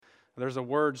there's a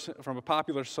words from a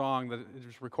popular song that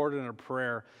is recorded in a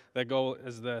prayer that go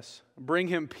as this: bring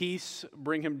him peace,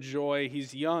 bring him joy.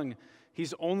 He's young,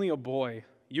 he's only a boy.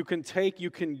 You can take,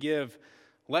 you can give.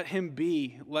 Let him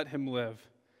be, let him live.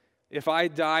 If I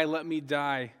die, let me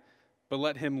die, but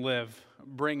let him live.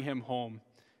 Bring him home.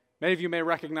 Many of you may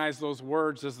recognize those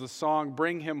words as the song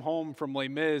Bring Him Home from Les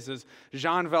Mis, as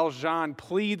Jean Valjean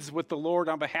pleads with the Lord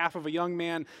on behalf of a young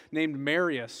man named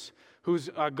Marius, who's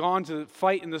gone to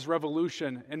fight in this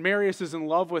revolution. And Marius is in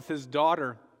love with his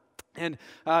daughter. And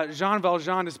Jean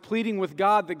Valjean is pleading with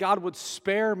God that God would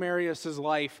spare Marius'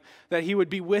 life, that he would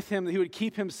be with him, that he would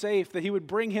keep him safe, that he would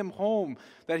bring him home,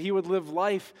 that he would live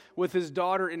life with his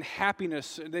daughter in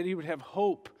happiness, that he would have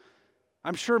hope.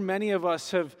 I'm sure many of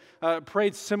us have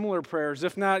prayed similar prayers,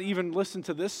 if not even listened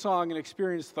to this song and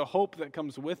experienced the hope that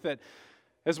comes with it.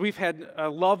 As we've had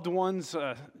loved ones,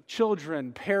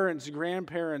 children, parents,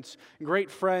 grandparents, great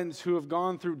friends who have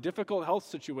gone through difficult health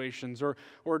situations or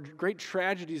great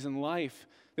tragedies in life,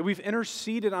 that we've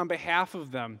interceded on behalf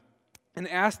of them and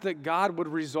asked that God would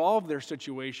resolve their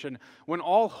situation. When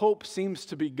all hope seems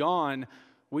to be gone,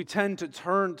 we tend to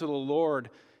turn to the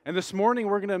Lord. And this morning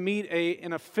we're going to meet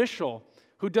an official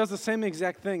who does the same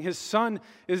exact thing. His son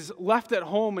is left at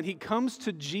home and he comes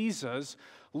to Jesus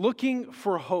looking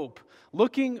for hope,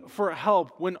 looking for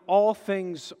help when all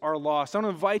things are lost. I want to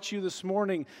invite you this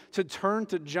morning to turn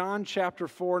to John chapter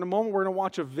 4. In a moment, we're going to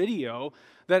watch a video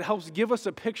that helps give us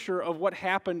a picture of what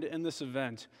happened in this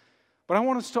event. But I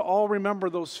want us to all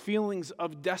remember those feelings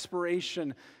of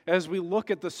desperation as we look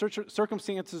at the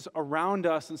circumstances around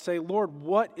us and say, Lord,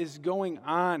 what is going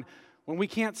on? When we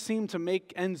can't seem to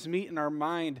make ends meet in our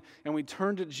mind, and we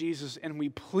turn to Jesus and we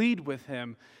plead with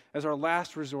him as our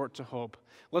last resort to hope.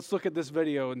 Let's look at this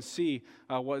video and see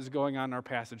what is going on in our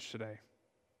passage today.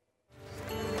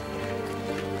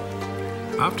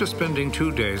 After spending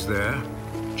 2 days there,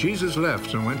 Jesus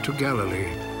left and went to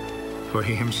Galilee, for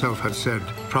he himself had said,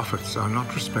 prophets are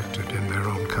not respected in their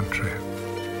own country.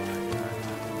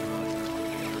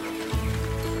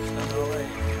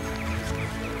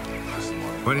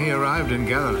 When he arrived in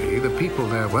Galilee, the people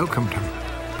there welcomed him,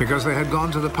 because they had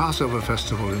gone to the Passover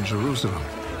festival in Jerusalem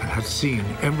and had seen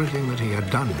everything that he had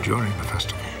done during the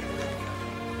festival.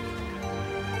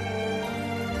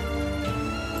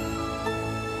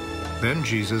 Then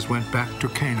Jesus went back to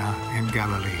Cana in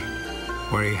Galilee,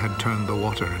 where he had turned the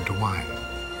water into wine.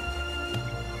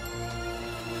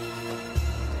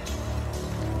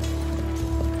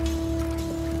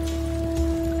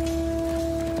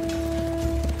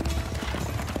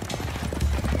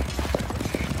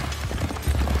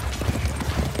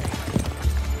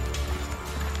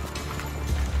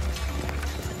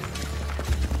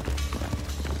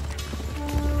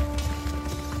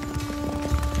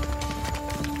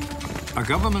 A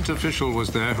government official was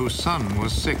there whose son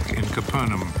was sick in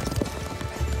Capernaum.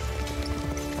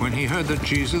 When he heard that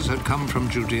Jesus had come from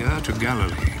Judea to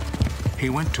Galilee, he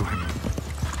went to him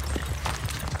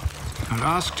and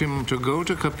asked him to go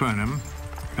to Capernaum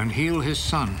and heal his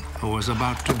son who was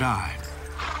about to die.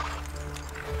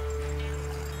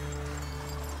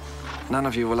 None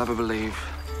of you will ever believe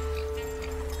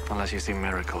unless you see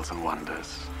miracles and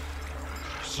wonders.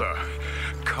 Sir,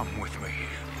 come with me.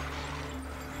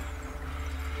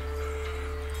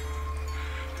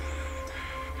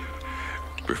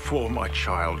 Before my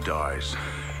child dies.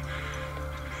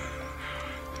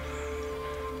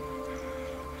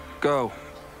 Go.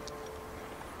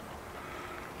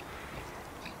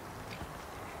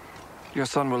 Your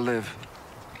son will live.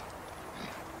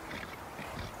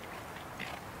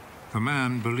 The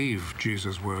man believed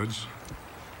Jesus' words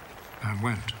and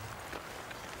went.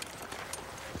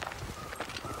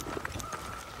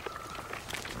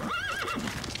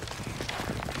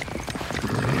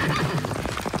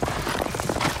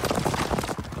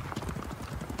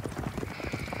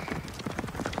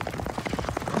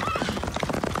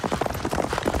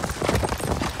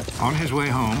 On his way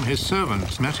home, his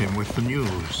servants met him with the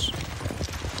news.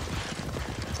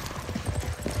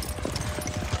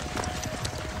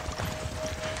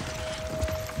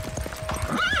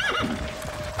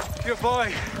 Your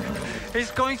boy,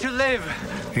 he's going to live.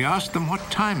 He asked them what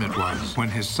time it was when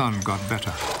his son got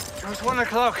better. It was 1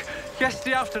 o'clock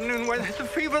yesterday afternoon when the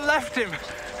fever left him.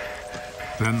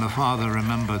 Then the father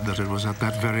remembered that it was at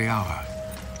that very hour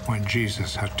when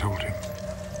Jesus had told him,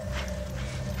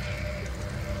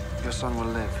 Your son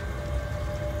will live.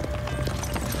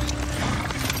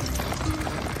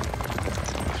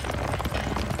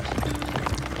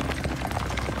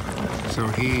 So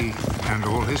he and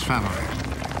all his family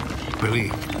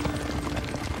believed.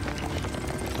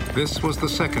 This was the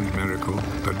second miracle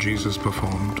that Jesus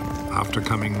performed after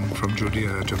coming from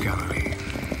Judea to Galilee.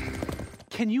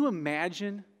 Can you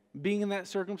imagine being in that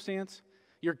circumstance?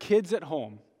 Your kid's at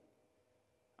home,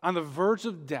 on the verge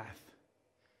of death,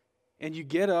 and you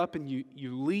get up and you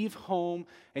leave home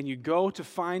and you go to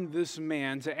find this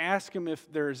man to ask him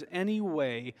if there's any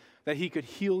way that he could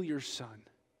heal your son.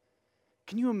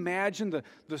 Can you imagine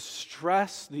the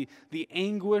stress, the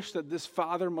anguish that this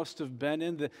father must have been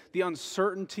in, the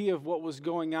uncertainty of what was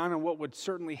going on and what would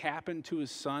certainly happen to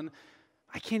his son?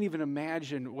 I can't even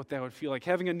imagine what that would feel like.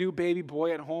 Having a new baby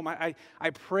boy at home, I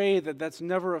pray that that's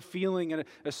never a feeling and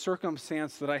a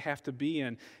circumstance that I have to be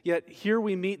in. Yet here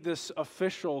we meet this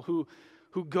official who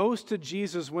goes to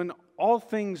Jesus when all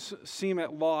things seem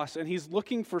at loss, and he's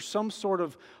looking for some sort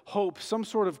of hope, some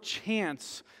sort of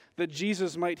chance that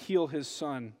Jesus might heal his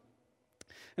son.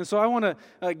 And so I want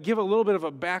to give a little bit of a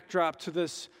backdrop to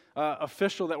this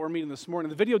official that we're meeting this morning.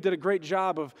 The video did a great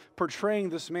job of portraying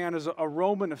this man as a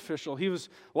Roman official. He was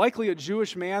likely a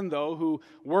Jewish man, though, who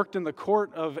worked in the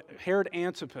court of Herod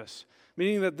Antipas,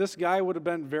 meaning that this guy would have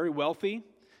been very wealthy.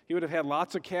 He would have had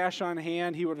lots of cash on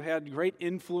hand. He would have had great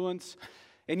influence.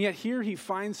 And yet here he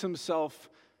finds himself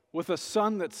with a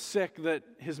son that's sick that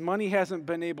his money hasn't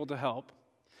been able to help.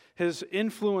 His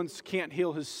influence can't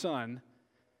heal his son.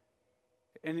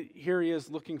 And here he is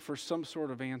looking for some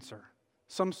sort of answer,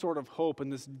 some sort of hope in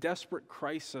this desperate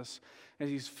crisis. As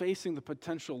he's facing the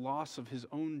potential loss of his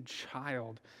own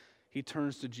child, he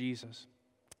turns to Jesus.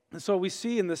 And so we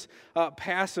see in this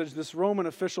passage, this Roman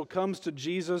official comes to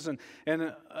Jesus,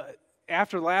 and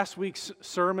after last week's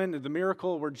sermon, the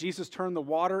miracle where Jesus turned the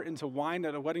water into wine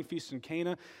at a wedding feast in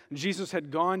Cana, Jesus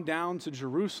had gone down to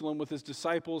Jerusalem with his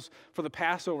disciples for the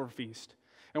Passover feast.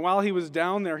 And while he was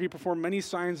down there, he performed many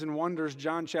signs and wonders,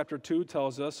 John chapter 2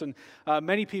 tells us, and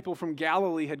many people from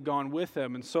Galilee had gone with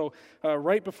him. And so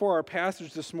right before our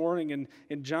passage this morning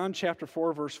in John chapter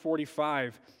 4, verse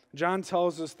 45, John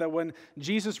tells us that when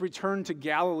Jesus returned to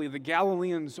Galilee, the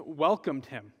Galileans welcomed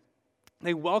him.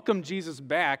 They welcomed Jesus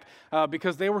back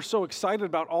because they were so excited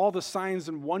about all the signs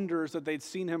and wonders that they'd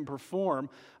seen him perform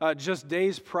just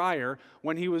days prior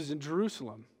when he was in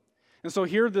Jerusalem. And so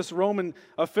here this Roman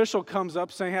official comes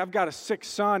up saying, hey, I've got a sick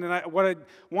son. And what I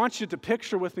want you to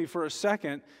picture with me for a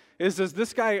second is as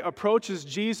this guy approaches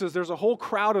Jesus, there's a whole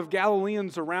crowd of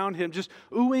Galileans around him just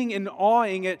oohing and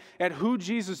awing at who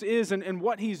Jesus is and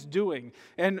what he's doing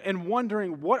and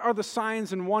wondering what are the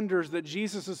signs and wonders that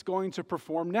Jesus is going to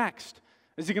perform next.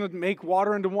 Is he going to make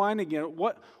water into wine again?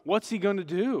 What's he going to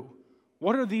do?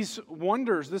 What are these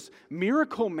wonders, this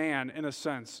miracle man in a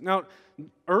sense? Now,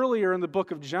 earlier in the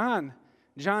book of John,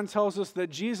 John tells us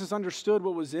that Jesus understood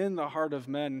what was in the heart of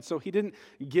men, and so he didn't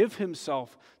give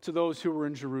himself to those who were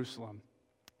in Jerusalem.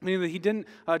 Meaning that he didn't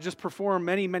just perform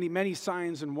many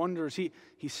signs and wonders. He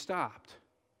stopped.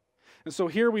 And so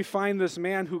here we find this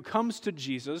man who comes to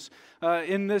Jesus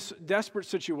in this desperate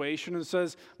situation and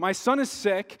says, my son is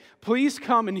sick, please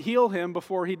come and heal him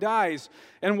before he dies.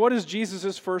 And what is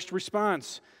Jesus' first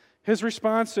response? His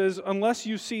response is, unless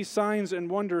you see signs and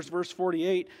wonders, verse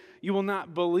 48, you will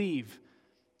not believe.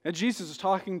 And Jesus is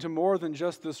talking to more than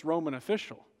just this Roman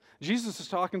official. Jesus is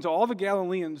talking to all the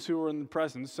Galileans who were in the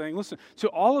presence, saying, listen, to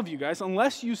all of you guys,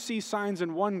 unless you see signs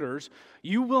and wonders,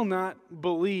 you will not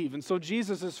believe. And so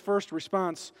Jesus' first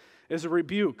response is a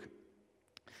rebuke.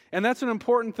 And that's an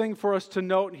important thing for us to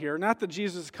note here. Not that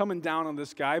Jesus is coming down on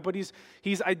this guy, but he's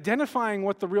identifying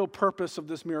what the real purpose of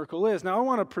this miracle is. Now I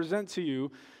want to present to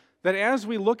you that as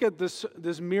we look at this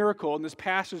miracle in this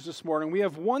passage this morning, we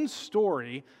have one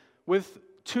story with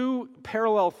two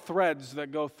parallel threads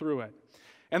that go through it.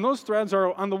 And those threads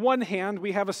are, on the one hand,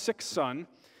 we have a sick son,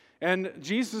 and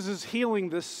Jesus is healing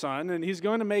this son, and he's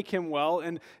going to make him well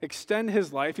and extend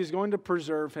his life. He's going to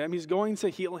preserve him. He's going to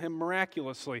heal him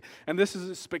miraculously. And this is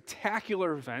a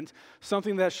spectacular event,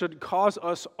 something that should cause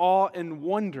us awe and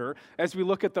wonder as we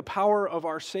look at the power of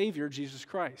our Savior, Jesus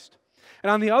Christ. And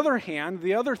on the other hand,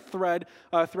 the other thread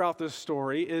throughout this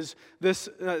story is this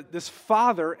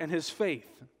father and his faith.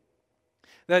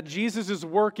 That Jesus is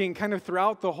working kind of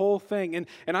throughout the whole thing.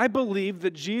 And I believe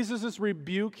that Jesus'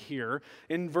 rebuke here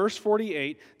in verse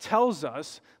 48 tells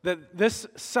us that this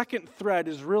second thread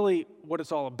is really what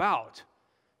it's all about.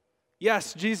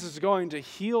 Yes, Jesus is going to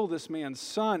heal this man's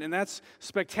son, and that's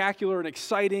spectacular and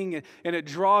exciting, and it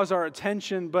draws our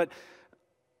attention, but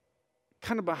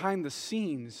kind of behind the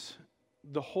scenes,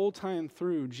 the whole time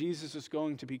through, Jesus is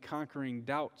going to be conquering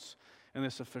doubts in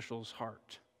this official's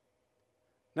heart.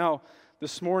 Now,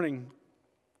 this morning,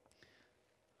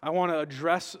 I want to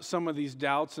address some of these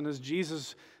doubts, and as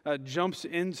Jesus jumps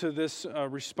into this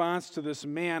response to this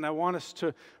man, I want us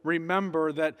to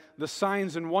remember that the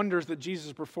signs and wonders that Jesus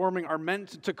is performing are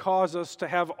meant to cause us to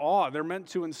have awe. They're meant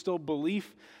to instill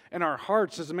belief in our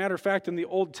hearts. As a matter of fact, in the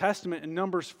Old Testament, in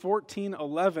Numbers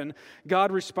 14:11,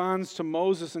 God responds to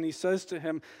Moses and he says to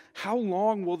him, "How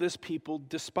long will this people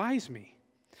despise me?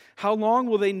 How long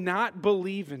will they not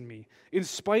believe in me, in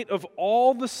spite of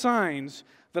all the signs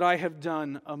that I have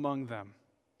done among them?"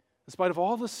 In spite of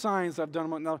all the signs I've done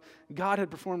among them. Now, God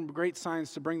had performed great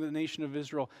signs to bring the nation of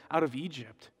Israel out of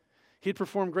Egypt. He had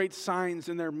performed great signs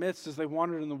in their midst as they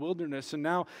wandered in the wilderness. And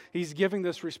now he's giving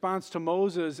this response to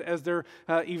Moses as they're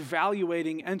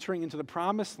evaluating entering into the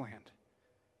promised land.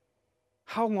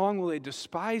 How long will they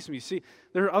despise me? See,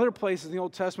 there are other places in the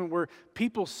Old Testament where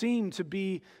people seem to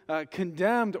be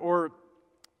condemned or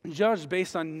judged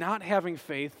based on not having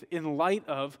faith in light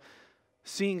of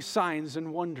seeing signs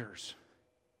and wonders.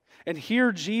 And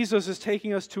here Jesus is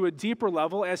taking us to a deeper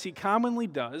level, as he commonly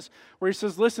does, where he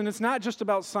says, listen, it's not just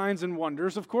about signs and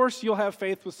wonders. Of course, you'll have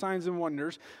faith with signs and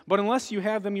wonders, but unless you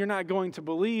have them, you're not going to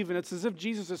believe. And it's as if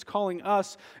Jesus is calling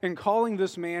us and calling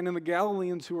this man and the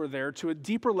Galileans who are there to a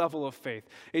deeper level of faith,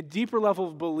 a deeper level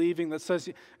of believing that says,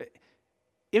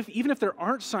 even if there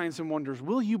aren't signs and wonders,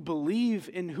 will you believe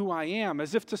in who I am?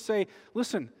 As if to say,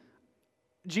 listen,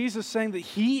 Jesus is saying that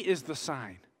he is the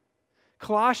sign.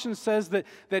 Colossians says that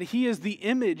he is the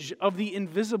image of the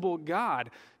invisible God.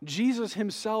 Jesus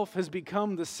himself has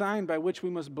become the sign by which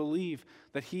we must believe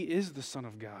that he is the Son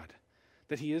of God,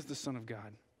 that he is the Son of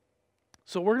God.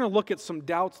 So we're going to look at some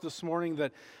doubts this morning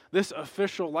that this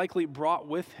official likely brought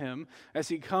with him as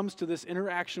he comes to this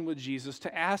interaction with Jesus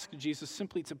to ask Jesus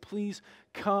simply to please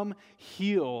come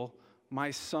heal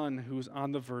my son who's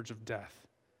on the verge of death.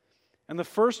 And the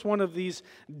first one of these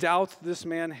doubts this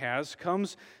man has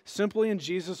comes simply in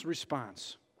Jesus'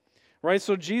 response. Right?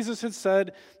 So Jesus had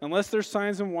said, unless there's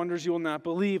signs and wonders, you will not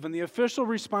believe. And the official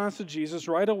response to Jesus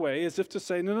right away is if to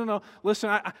say, no,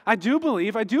 listen, I do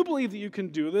believe that you can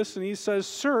do this. And he says,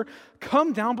 sir,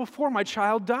 come down before my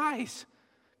child dies.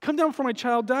 Come down before my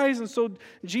child dies. And so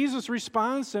Jesus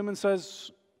responds to him and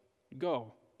says,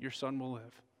 go, your son will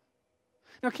live.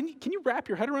 Now, can you wrap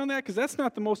your head around that? Because that's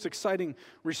not the most exciting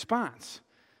response.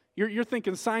 You're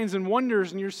thinking signs and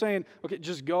wonders, and you're saying, okay,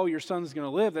 just go, your son's going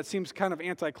to live. That seems kind of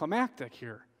anticlimactic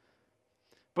here.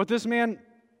 But this man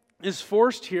is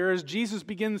forced here as Jesus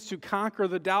begins to conquer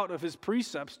the doubt of his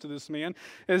precepts to this man.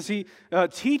 As he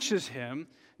teaches him,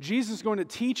 Jesus is going to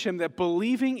teach him that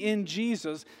believing in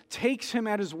Jesus takes him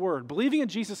at his word. Believing in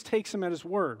Jesus takes him at his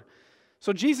word.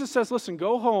 So Jesus says, listen,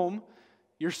 go home,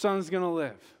 your son's going to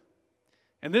live.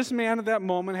 And this man at that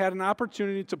moment had an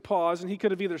opportunity to pause, and he could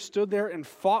have either stood there and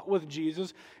fought with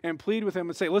Jesus and plead with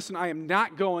him and say, listen, I am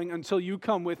not going until you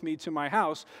come with me to my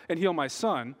house and heal my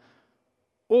son.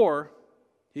 Or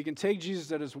he can take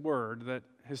Jesus at his word that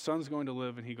his son's going to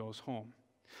live and he goes home.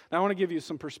 Now I want to give you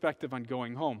some perspective on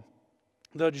going home.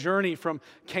 The journey from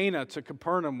Cana to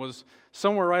Capernaum was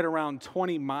somewhere right around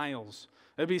 20 miles.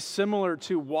 It'd be similar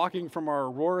to walking from our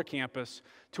Aurora campus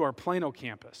to our Plano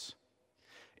campus.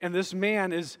 And this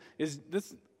man is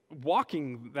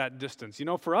walking that distance. You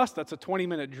know, for us, that's a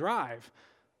 20-minute drive.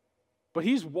 But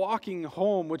he's walking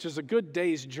home, which is a good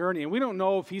day's journey. And we don't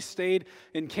know if he stayed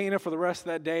in Cana for the rest of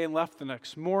that day and left the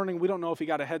next morning. We don't know if he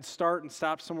got a head start and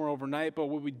stopped somewhere overnight. But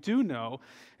what we do know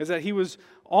is that he was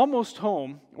almost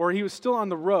home, or he was still on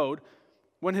the road,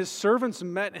 when his servants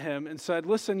met him and said,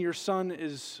 listen, your son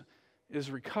is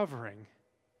recovering.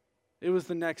 It was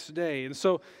the next day. And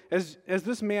so as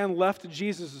this man left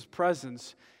Jesus'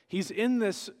 presence, he's in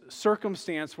this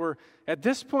circumstance where at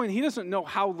this point he doesn't know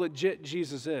how legit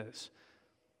Jesus is.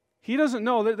 He doesn't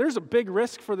know that there's a big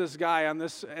risk for this guy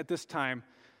at this time.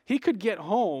 He could get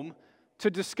home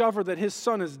to discover that his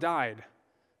son has died.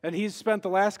 And he's spent the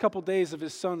last couple days of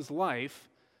his son's life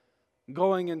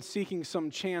going and seeking some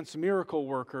chance miracle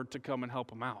worker to come and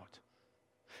help him out.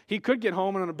 He could get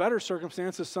home and in a better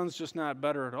circumstance, his son's just not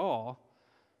better at all.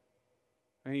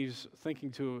 And he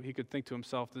could think to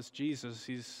himself, this Jesus,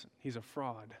 he's a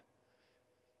fraud.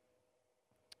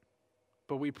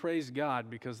 But we praise God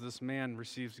because this man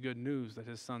receives good news that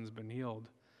his son's been healed.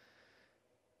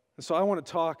 And so I want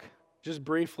to talk just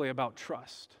briefly about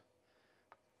trust.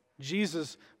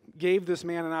 Jesus gave this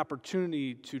man an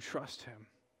opportunity to trust him.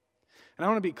 And I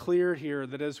want to be clear here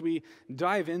that as we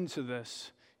dive into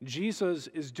this, Jesus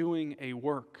is doing a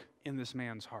work in this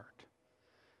man's heart.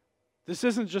 This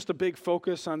isn't just a big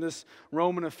focus on this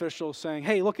Roman official saying,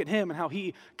 hey, look at him and how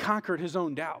he conquered his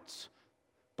own doubts.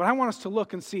 But I want us to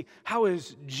look and see, how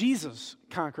is Jesus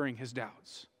conquering his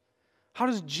doubts? How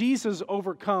does Jesus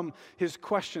overcome his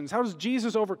questions? How does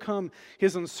Jesus overcome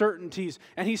his uncertainties?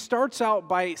 And he starts out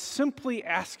by simply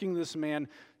asking this man,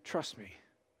 trust me,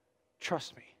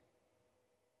 trust me.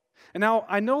 And now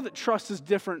I know that trust is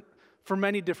different for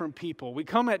many different people. We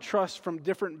come at trust from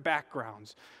different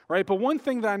backgrounds, right? But one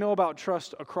thing that I know about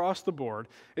trust across the board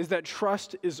is that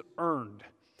trust is earned.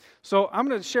 So I'm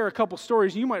going to share a couple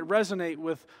stories. You might resonate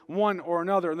with one or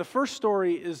another. And the first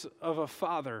story is of a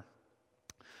father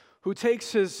who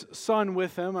takes his son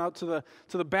with him out to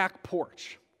the back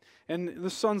porch. And the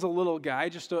son's a little guy,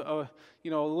 just a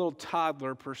little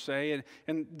toddler per se.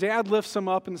 And Dad lifts him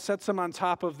up and sets him on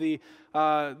top of the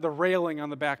railing on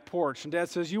the back porch. And Dad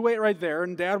says, "You wait right there."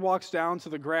 And Dad walks down to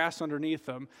the grass underneath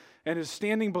him and is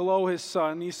standing below his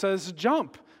son. He says,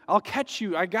 "Jump. I'll catch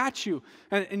you. I got you."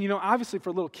 And obviously for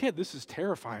a little kid, this is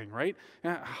terrifying, right?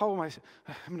 How am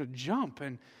I'm going to jump?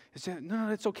 And he said, "No,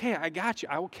 it's okay. I got you.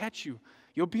 I will catch you.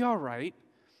 You'll be all right."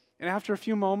 And after a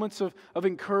few moments of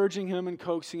encouraging him and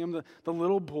coaxing him, the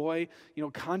little boy,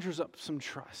 conjures up some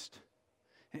trust.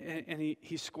 And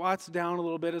he squats down a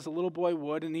little bit as a little boy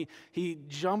would, and he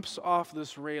jumps off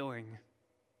this railing.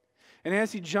 And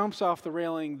as he jumps off the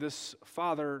railing, this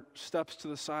father steps to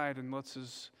the side and lets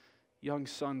his young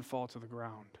son fall to the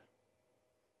ground.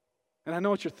 And I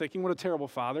know what you're thinking, what a terrible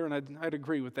father, and I'd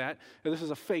agree with that. This is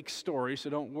a fake story,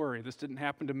 so don't worry. This didn't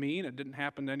happen to me, and it didn't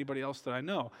happen to anybody else that I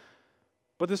know.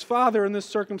 But this father in this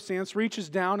circumstance reaches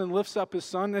down and lifts up his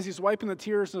son. As he's wiping the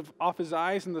tears off his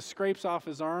eyes and the scrapes off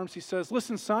his arms, he says,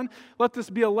 "Listen, son, let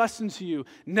this be a lesson to you.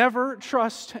 Never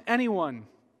trust anyone."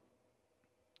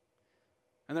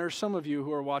 And there are some of you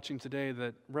who are watching today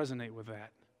that resonate with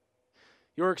that.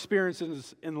 Your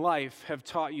experiences in life have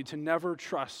taught you to never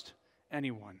trust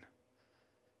anyone.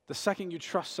 The second you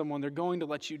trust someone, they're going to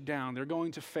let you down. They're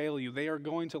going to fail you. They are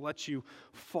going to let you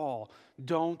fall.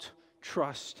 Don't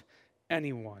trust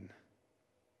anyone.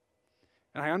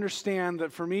 And I understand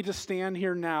that for me to stand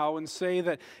here now and say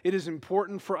that it is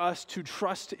important for us to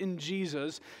trust in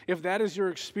Jesus, if that is your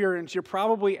experience, you're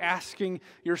probably asking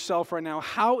yourself right now,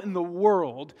 how in the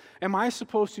world am I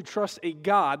supposed to trust a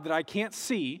God that I can't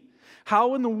see?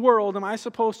 How in the world am I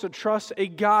supposed to trust a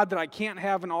God that I can't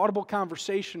have an audible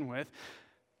conversation with?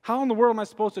 How in the world am I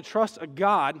supposed to trust a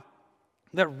God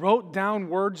that wrote down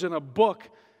words in a book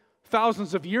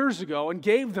thousands of years ago and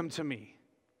gave them to me?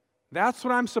 That's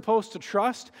what I'm supposed to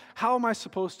trust? How am I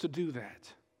supposed to do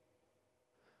that?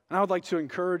 And I would like to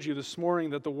encourage you this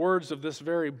morning that the words of this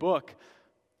very book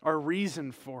are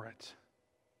reason for it.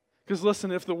 Because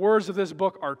listen, if the words of this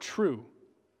book are true,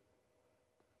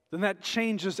 then that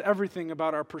changes everything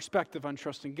about our perspective on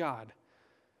trusting God.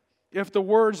 If the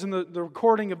words and the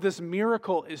recording of this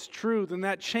miracle is true, then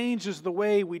that changes the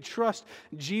way we trust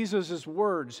Jesus'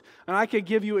 words. And I could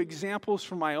give you examples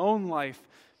from my own life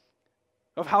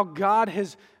of how God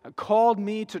has called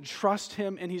me to trust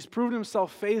Him, and He's proven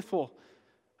Himself faithful.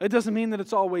 It doesn't mean that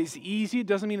it's always easy. It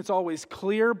doesn't mean it's always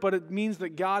clear, but it means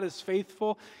that God is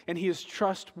faithful and He is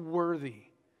trustworthy.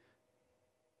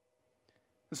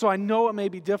 And so I know it may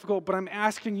be difficult, but I'm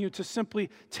asking you to simply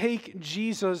take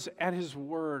Jesus at His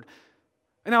word.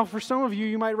 And now for some of you,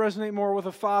 you might resonate more with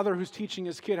a father who's teaching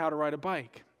his kid how to ride a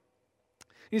bike.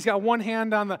 He's got one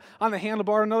hand on the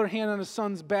handlebar, another hand on his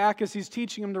son's back as he's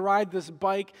teaching him to ride this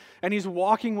bike, and he's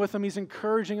walking with him, he's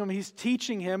encouraging him, he's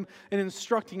teaching him and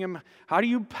instructing him. How do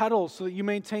you pedal so that you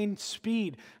maintain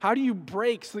speed? How do you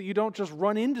brake so that you don't just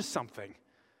run into something?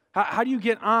 How do you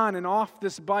get on and off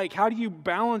this bike? How do you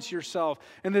balance yourself?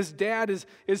 And this dad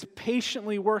is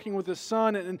patiently working with his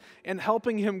son and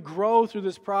helping him grow through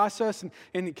this process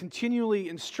and continually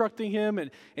instructing him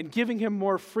and giving him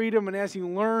more freedom. And as he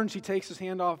learns, he takes his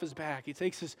hand off his back. He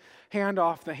takes his hand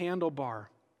off the handlebar.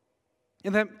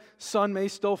 And that son may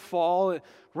still fall,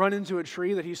 run into a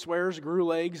tree that he swears grew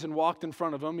legs and walked in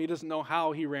front of him. He doesn't know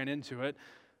how he ran into it.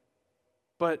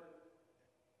 But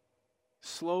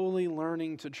slowly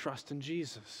learning to trust in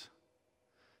Jesus.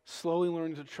 Slowly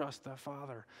learning to trust that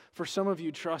Father. For some of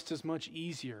you, trust is much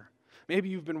easier. Maybe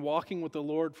you've been walking with the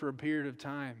Lord for a period of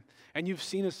time, and you've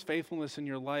seen His faithfulness in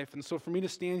your life. And so for me to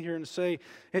stand here and say,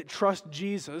 trust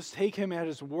Jesus, take Him at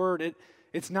His word,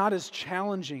 it's not as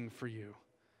challenging for you.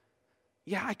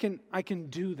 Yeah, I can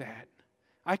do that.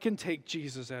 I can take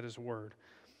Jesus at His word.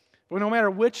 But no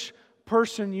matter which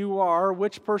person you are,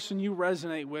 which person you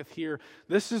resonate with here,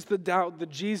 this is the doubt that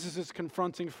Jesus is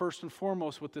confronting first and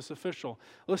foremost with this official.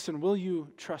 Listen, will you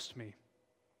trust me?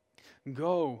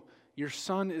 Go. Your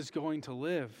son is going to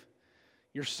live.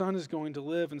 Your son is going to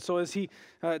live. And so as he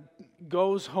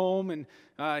goes home and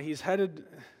he's headed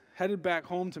back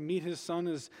home to meet his son,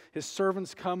 as his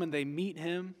servants come and they meet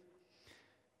him,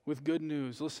 with good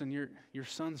news. Listen, your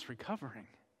son's recovering.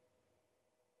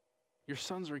 Your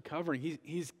son's recovering.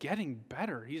 He's getting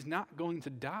better. He's not going to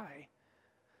die.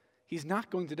 He's not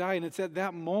going to die. And it's at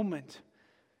that moment,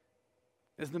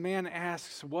 as the man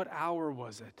asks, what hour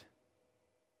was it?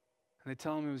 And they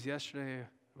tell him it was yesterday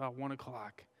about 1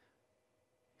 o'clock.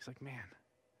 He's like, man,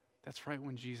 that's right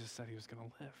when Jesus said he was going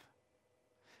to live.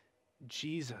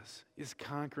 Jesus is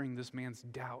conquering this man's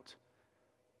doubt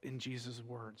in Jesus'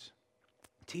 words,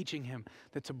 teaching him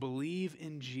that to believe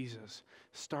in Jesus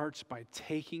starts by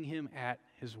taking him at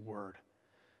his word,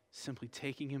 simply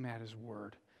taking him at his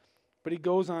word. But he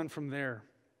goes on from there.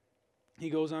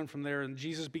 And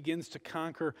Jesus begins to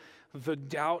conquer the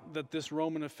doubt that this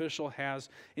Roman official has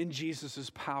in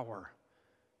Jesus' power.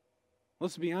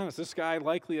 Let's be honest, this guy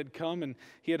likely had come and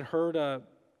he had heard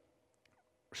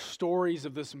stories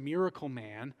of this miracle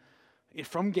man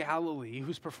from Galilee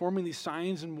who's performing these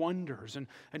signs and wonders, and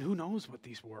who knows what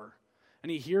these were.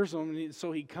 And he hears them, and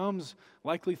so he comes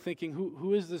likely thinking,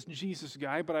 who is this Jesus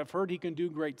guy? But I've heard he can do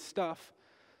great stuff,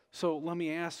 so let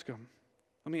me ask him.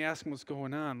 Let me ask him what's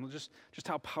going on. Just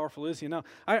how powerful is he? Now,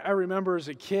 I remember as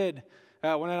a kid,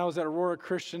 when I was at Aurora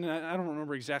Christian, I don't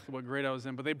remember exactly what grade I was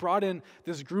in, but they brought in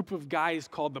this group of guys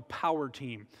called the Power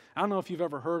Team. I don't know if you've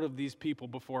ever heard of these people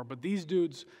before, but these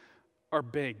dudes are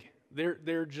big.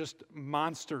 They're just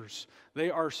monsters.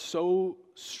 They are so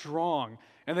strong.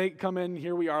 And they come in,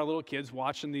 here we are, little kids,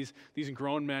 watching these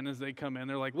grown men as they come in.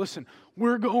 They're like, listen,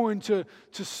 we're going to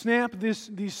snap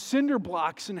these cinder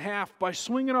blocks in half by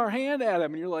swinging our hand at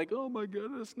them. And you're like, oh my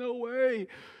goodness, no way.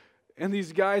 And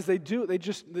these guys, they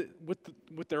just,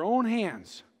 with their own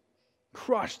hands,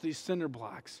 crush these cinder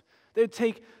blocks. They'd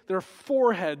take their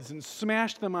foreheads and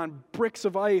smash them on bricks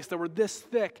of ice that were this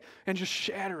thick and just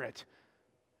shatter it.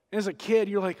 And as a kid,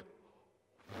 you're like,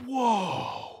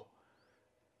 whoa,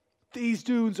 these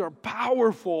dudes are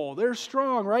powerful. They're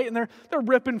strong, right? And they're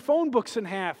ripping phone books in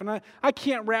half. And I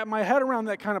can't wrap my head around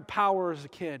that kind of power as a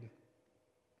kid.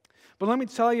 But let me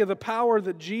tell you, the power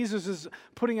that Jesus is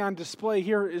putting on display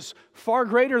here is far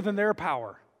greater than their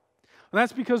power. And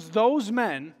that's because those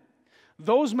men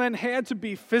had to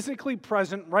be physically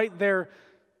present right there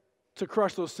to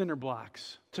crush those cinder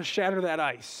blocks, to shatter that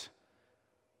ice.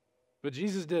 But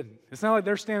Jesus didn't. It's not like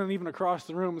they're standing even across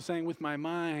the room saying, with my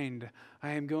mind,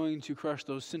 I am going to crush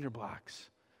those cinder blocks.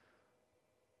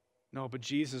 No, but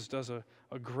Jesus does a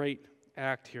great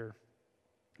act here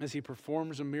as he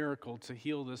performs a miracle to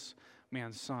heal this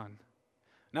man's son.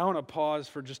 Now I want to pause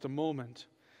for just a moment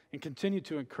and continue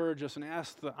to encourage us and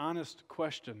ask the honest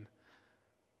question,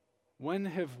 when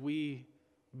have we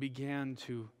began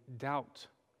to doubt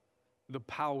the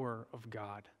power of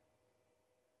God?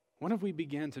 When have we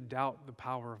began to doubt the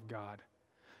power of God?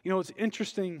 You know, it's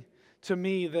interesting to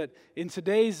me that in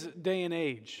today's day and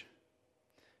age,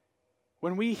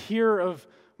 when we hear of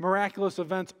miraculous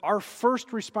events, our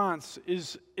first response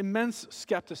is immense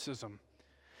skepticism.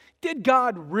 Did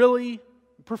God really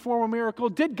perform a miracle?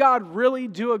 Did God really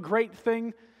do a great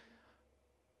thing?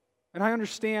 And I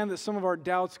understand that some of our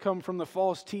doubts come from the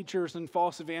false teachers and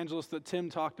false evangelists that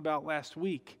Tim talked about last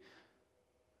week.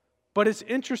 But it's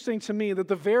interesting to me that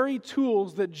the very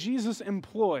tools that Jesus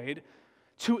employed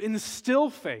to instill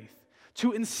faith,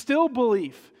 to instill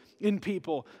belief in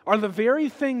people, are the very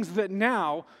things that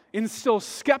now instill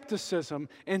skepticism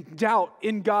and doubt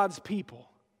in God's people.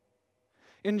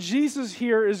 And Jesus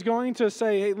here is going to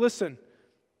say, hey, listen,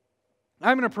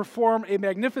 I'm going to perform a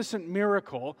magnificent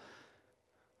miracle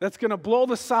that's going to blow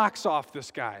the socks off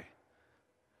this guy.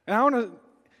 And I want to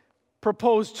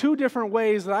propose two different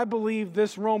ways that I believe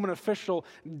this Roman official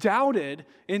doubted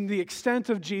in the extent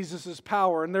of Jesus'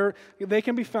 power. And they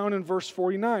can be found in verse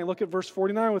 49. Look at verse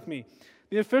 49 with me.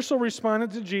 The official responded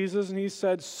to Jesus and he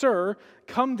said, "Sir,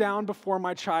 come down before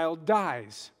my child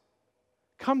dies."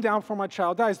 Come down before my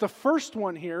child dies. The first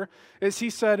one here is he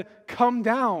said, come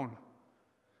down.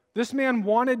 This man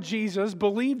wanted Jesus,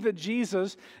 believed that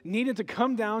Jesus needed to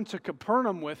come down to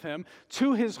Capernaum with him,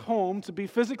 to his home, to be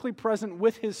physically present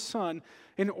with his son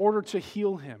in order to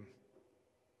heal him.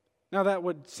 Now that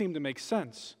would seem to make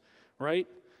sense, right?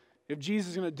 If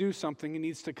Jesus is going to do something, he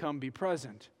needs to come be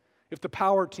present. If the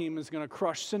power team is going to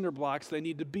crush cinder blocks, they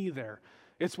need to be there.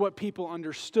 It's what people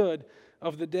understood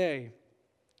of the day.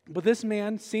 But this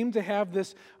man seemed to have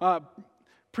this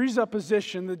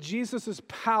presupposition that Jesus'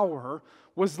 power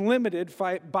was limited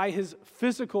by his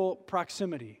physical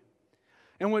proximity.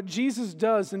 And what Jesus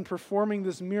does in performing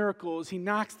this miracle is he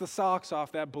knocks the socks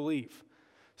off that belief.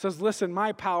 Says, listen,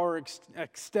 my power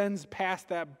extends past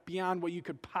that, beyond what you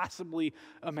could possibly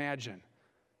imagine.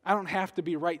 I don't have to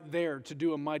be right there to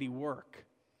do a mighty work.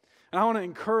 And I want to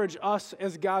encourage us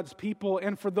as God's people,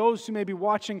 and for those who may be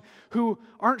watching who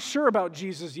aren't sure about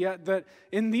Jesus yet, that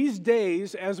in these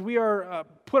days, as we are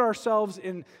put ourselves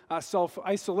in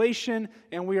self-isolation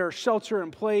and we are shelter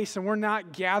in place and we're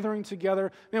not gathering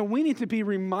together, man, we need to be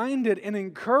reminded and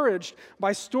encouraged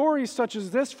by stories such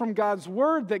as this from God's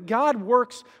Word that God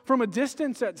works from a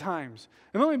distance at times.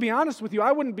 And let me be honest with you,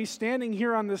 I wouldn't be standing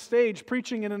here on this stage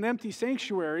preaching in an empty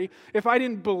sanctuary if I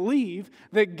didn't believe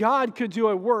that God could do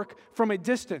a work from a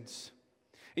distance.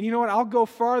 And you know what? I'll go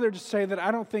farther to say that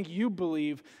I don't think you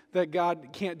believe that God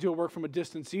can't do a work from a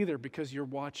distance either because you're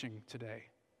watching today.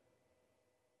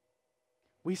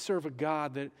 We serve a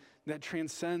God that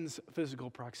transcends physical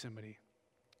proximity.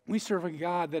 We serve a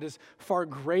God that is far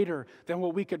greater than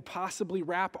what we could possibly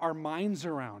wrap our minds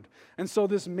around. And so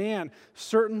this man,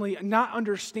 certainly not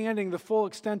understanding the full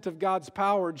extent of God's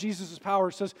power, Jesus'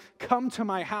 power, says, come to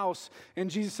my house. And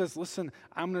Jesus says, listen,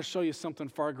 I'm going to show you something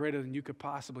far greater than you could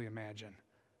possibly imagine.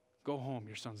 Go home,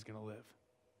 your son's going to live.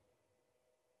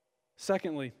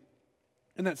 Secondly,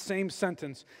 in that same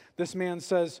sentence, this man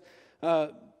says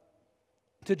to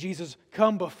Jesus,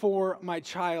 come before my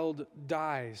child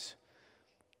dies.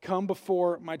 Come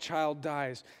before my child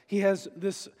dies. He has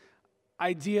this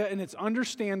idea, and it's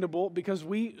understandable because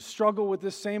we struggle with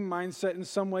this same mindset in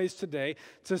some ways today,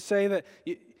 to say that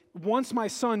once my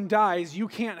son dies, you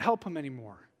can't help him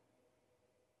anymore.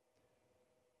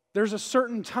 There's a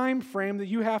certain time frame that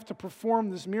you have to perform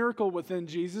this miracle within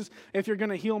Jesus if you're going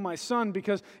to heal my son,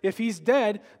 because if he's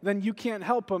dead, then you can't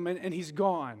help him and he's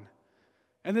gone.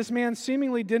 And this man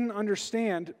seemingly didn't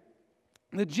understand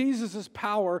that Jesus'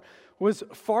 power was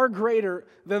far greater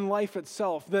than life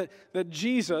itself, that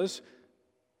Jesus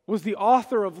was the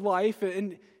author of life,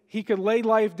 and he could lay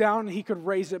life down and he could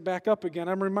raise it back up again.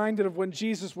 I'm reminded of when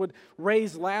Jesus would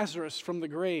raise Lazarus from the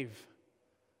grave,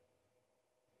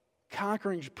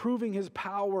 conquering, proving his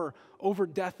power over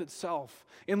death itself.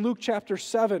 In Luke chapter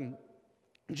 7,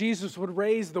 Jesus would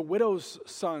raise the widow's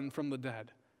son from the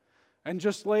dead. And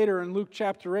just later in Luke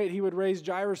chapter 8, he would raise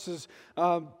Jairus'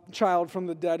 child from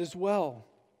the dead as well.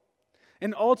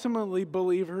 And ultimately,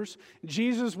 believers,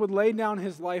 Jesus would lay down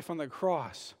his life on the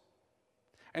cross.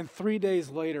 And 3 days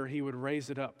later, he would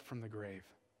raise it up from the grave.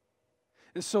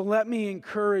 And so let me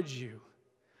encourage you.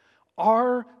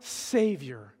 Our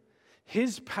Savior,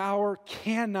 his power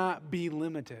cannot be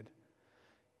limited.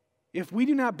 If we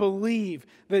do not believe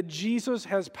that Jesus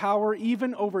has power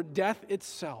even over death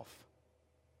itself,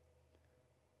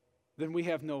 then we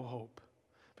have no hope.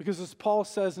 Because as Paul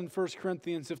says in 1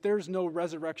 Corinthians, if there's no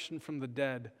resurrection from the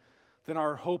dead, then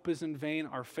our hope is in vain,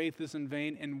 our faith is in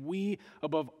vain, and we,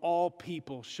 above all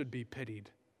people, should be pitied.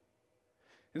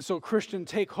 And so, Christian,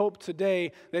 take hope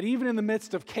today that even in the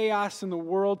midst of chaos in the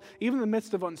world, even in the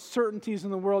midst of uncertainties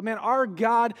in the world, man, our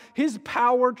God, his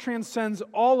power transcends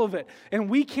all of it. And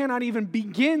we cannot even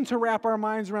begin to wrap our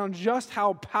minds around just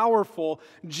how powerful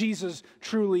Jesus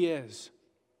truly is.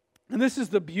 And this is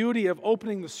the beauty of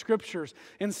opening the Scriptures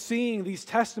and seeing these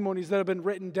testimonies that have been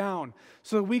written down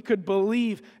so that we could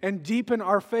believe and deepen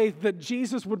our faith that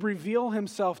Jesus would reveal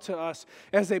himself to us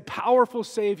as a powerful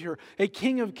Savior, a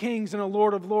King of Kings and a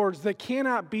Lord of Lords that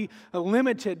cannot be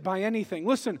limited by anything.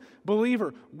 Listen,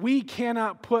 believer, we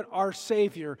cannot put our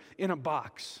Savior in a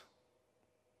box.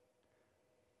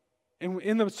 And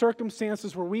in the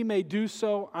circumstances where we may do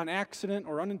so on accident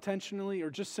or unintentionally or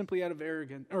just simply out of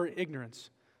arrogance or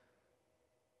ignorance,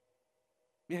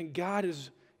 man, God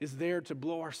is there to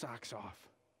blow our socks off.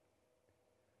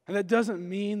 And that doesn't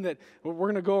mean that we're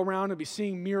going to go around and be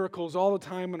seeing miracles all the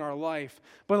time in our life.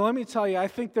 But let me tell you, I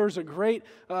think there's a great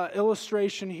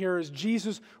illustration here as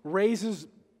Jesus raises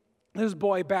this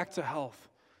boy back to health.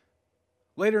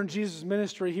 Later in Jesus'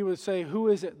 ministry, he would say, who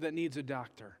is it that needs a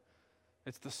doctor?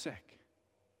 It's the sick.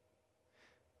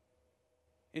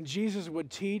 And Jesus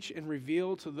would teach and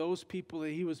reveal to those people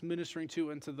that he was ministering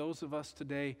to and to those of us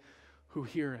today who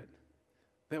hear it,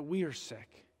 that we are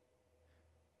sick,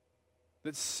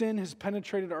 that sin has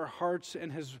penetrated our hearts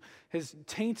and has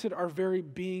tainted our very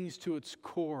beings to its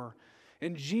core.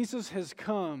 And Jesus has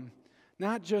come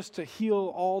not just to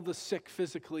heal all the sick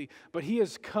physically, but he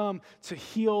has come to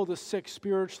heal the sick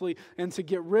spiritually and to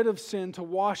get rid of sin, to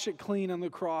wash it clean on the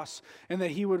cross. And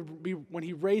that he would be, when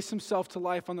he raised himself to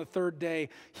life on the third day,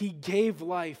 he gave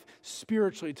life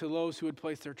spiritually to those who would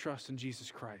place their trust in Jesus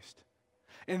Christ.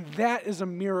 And that is a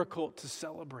miracle to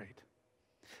celebrate.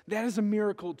 That is a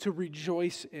miracle to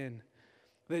rejoice in.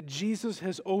 That Jesus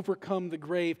has overcome the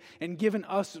grave and given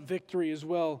us victory as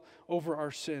well over our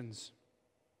sins.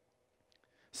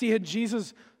 See, had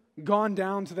Jesus gone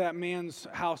down to that man's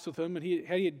house with him, and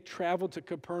he had traveled to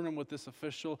Capernaum with this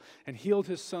official and healed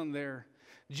his son there,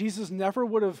 Jesus never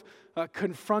would have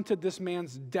confronted this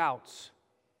man's doubts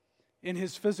in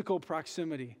his physical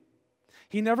proximity.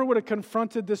 He never would have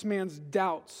confronted this man's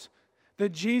doubts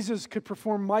that Jesus could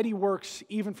perform mighty works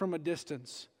even from a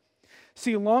distance.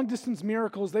 See, long-distance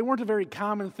miracles, they weren't a very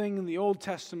common thing in the Old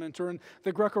Testament or in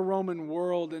the Greco-Roman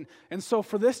world. And so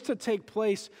for this to take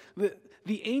place,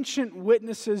 the ancient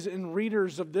witnesses and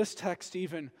readers of this text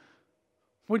even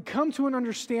would come to an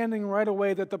understanding right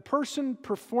away that the person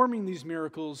performing these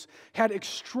miracles had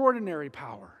extraordinary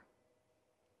power.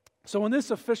 So when this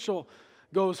official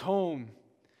goes home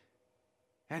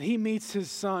and he meets his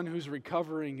son who's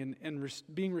recovering and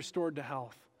being restored to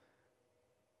health,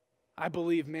 I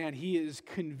believe, man, he is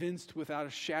convinced without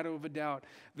a shadow of a doubt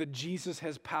that Jesus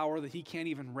has power that he can't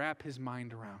even wrap his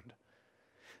mind around.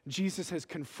 Jesus has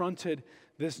confronted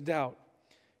this doubt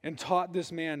and taught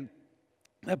this man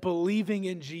that believing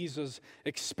in Jesus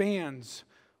expands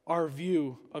our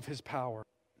view of his power.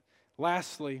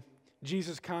 Lastly,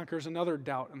 Jesus conquers another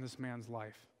doubt in this man's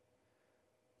life.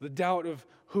 The doubt of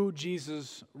who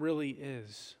Jesus really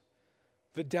is.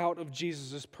 The doubt of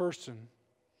Jesus' person.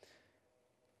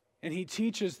 And he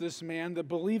teaches this man that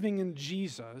believing in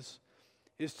Jesus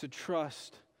is to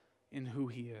trust in who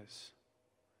he is.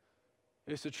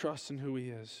 Is to trust in who he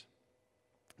is.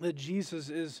 That Jesus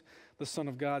is the Son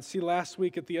of God. See, last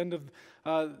week at the end of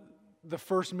the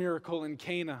first miracle in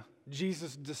Cana,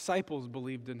 Jesus' disciples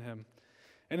believed in him.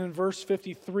 And in verse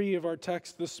 53 of our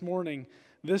text this morning,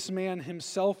 this man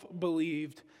himself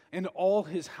believed and all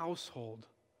his household.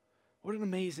 What an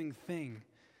amazing thing.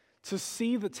 To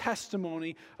see the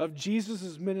testimony of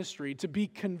Jesus' ministry, to be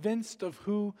convinced of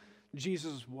who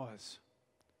Jesus was,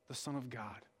 the Son of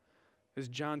God. As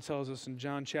John tells us in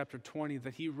John chapter 20,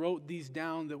 that he wrote these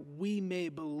down that we may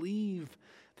believe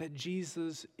that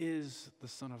Jesus is the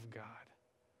Son of God.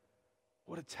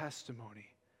 What a testimony.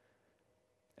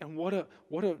 And what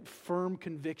a firm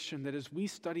conviction that as we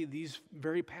study these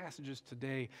very passages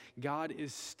today, God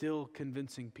is still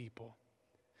convincing people.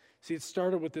 See, it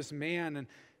started with this man,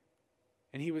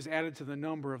 and he was added to the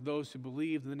number of those who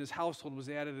believed, and then his household was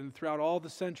added, and throughout all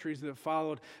the centuries that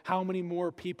followed, how many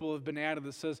more people have been added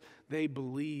that says they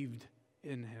believed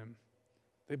in him.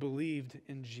 They believed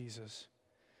in Jesus.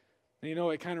 And you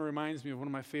know, it kind of reminds me of one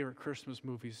of my favorite Christmas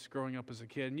movies growing up as a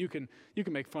kid. And you can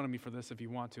make fun of me for this if you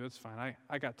want to. It's fine.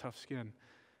 I got tough skin.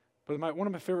 But one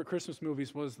of my favorite Christmas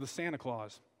movies was The Santa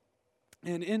Claus.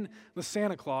 And in The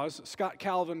Santa Claus, Scott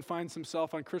Calvin finds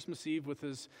himself on Christmas Eve with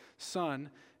his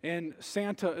son, and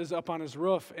Santa is up on his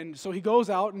roof. And so he goes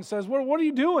out and says, what are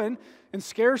you doing? And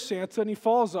scares Santa, and he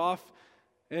falls off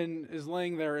and is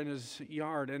laying there in his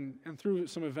yard. And through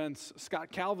some events, Scott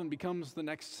Calvin becomes the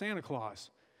next Santa Claus.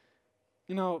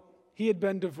 You know, he had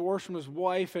been divorced from his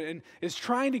wife and is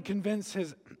trying to convince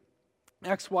his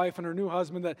ex-wife and her new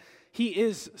husband that he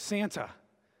is Santa.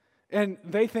 And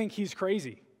they think he's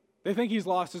crazy. They think he's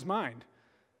lost his mind.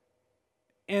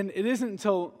 And it isn't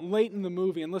until late in the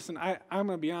movie, and listen, I'm going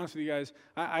to be honest with you guys,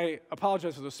 I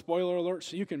apologize for the spoiler alert,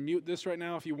 so you can mute this right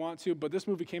now if you want to, but this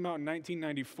movie came out in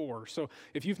 1994, so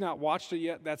if you've not watched it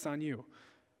yet, that's on you.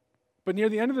 But near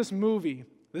the end of this movie,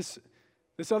 this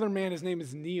other man, his name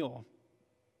is Neil,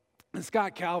 and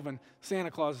Scott Calvin,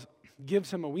 Santa Claus,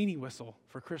 gives him a weenie whistle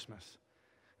for Christmas.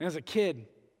 And as a kid,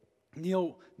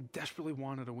 Neil desperately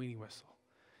wanted a weenie whistle.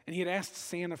 And he had asked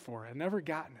Santa for it, had never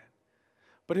gotten it.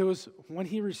 But it was when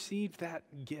he received that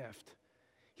gift,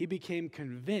 he became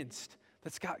convinced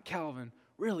that Scott Calvin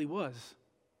really was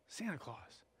Santa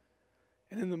Claus.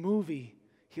 And in the movie,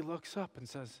 he looks up and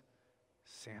says,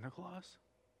 Santa Claus?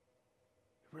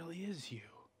 It really is you.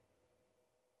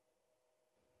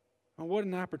 And what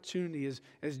an opportunity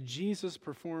as Jesus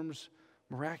performs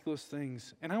miraculous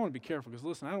things. And I want to be careful because,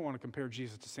 listen, I don't want to compare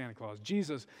Jesus to Santa Claus.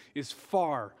 Jesus is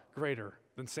far greater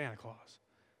than Santa Claus.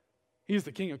 He's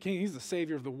the King of Kings. He's the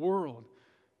Savior of the world.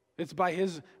 It's by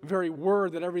his very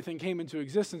word that everything came into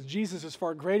existence. Jesus is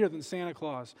far greater than Santa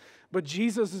Claus. But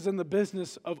Jesus is in the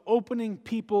business of opening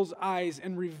people's eyes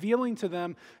and revealing to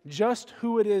them just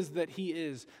who it is that he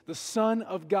is. The Son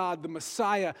of God, the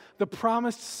Messiah, the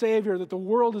promised Savior that the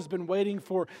world has been waiting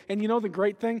for. And you know the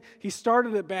great thing? He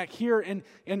started it back here and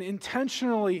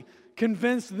intentionally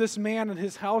convinced this man and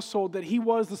his household that he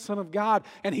was the Son of God.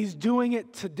 And he's doing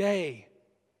it today.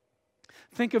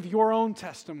 Think of your own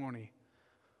testimony.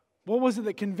 What was it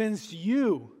that convinced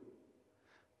you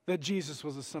that Jesus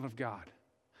was the Son of God?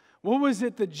 What was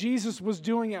it that Jesus was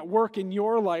doing at work in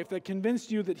your life that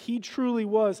convinced you that he truly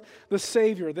was the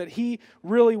Savior, that he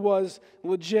really was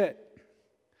legit?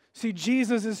 See,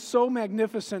 Jesus is so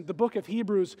magnificent. The book of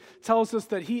Hebrews tells us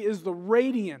that he is the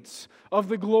radiance of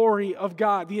the glory of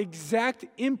God, the exact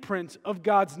imprint of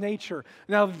God's nature.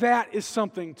 Now that is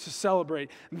something to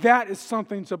celebrate. That is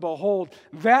something to behold.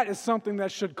 That is something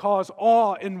that should cause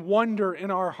awe and wonder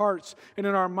in our hearts and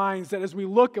in our minds, that as we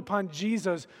look upon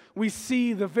Jesus, we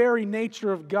see the very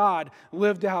nature of God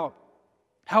lived out.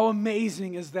 How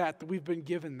amazing is that we've been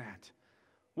given that?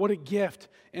 What a gift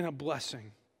and a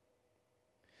blessing.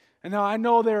 And now I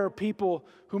know there are people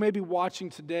who may be watching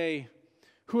today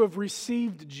who have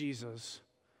received Jesus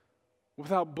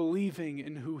without believing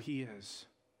in who he is.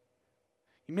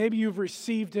 Maybe you've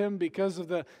received him because of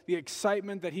the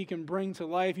excitement that he can bring to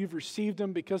life. You've received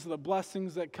him because of the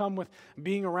blessings that come with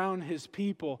being around his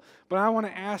people. But I want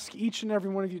to ask each and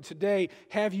every one of you today,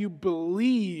 have you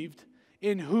believed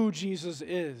in who Jesus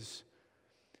is?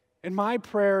 And my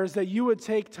prayer is that you would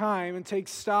take time and take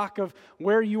stock of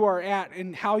where you are at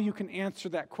and how you can answer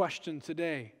that question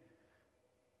today.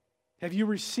 Have you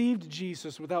received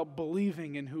Jesus without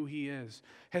believing in who he is?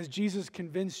 Has Jesus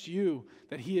convinced you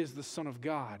that he is the Son of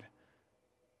God?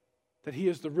 That he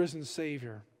is the risen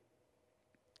Savior?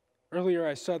 Earlier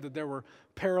I said that there were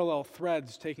parallel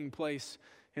threads taking place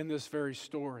in this very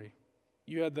story.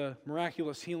 You had the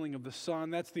miraculous healing of the son.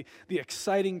 That's the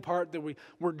exciting part that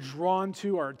we're drawn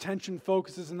to. Our attention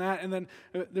focuses on that. And then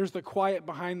there's the quiet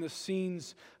behind the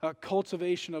scenes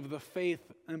cultivation of the faith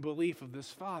and belief of this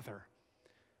father.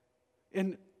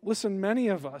 And listen, many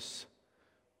of us,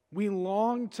 we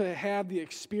long to have the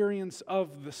experience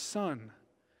of the son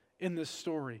in this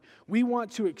story. We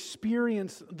want to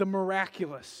experience the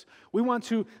miraculous. We want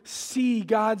to see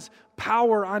God's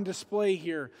power on display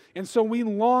here. And so we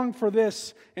long for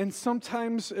this, and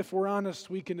sometimes, if we're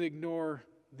honest, we can ignore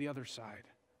the other side.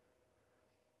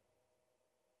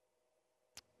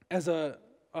 As a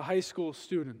high school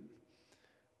student,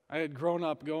 I had grown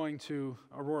up going to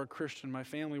Aurora Christian. My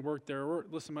family worked there.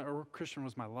 Aurora Christian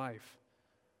was my life.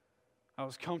 I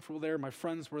was comfortable there. My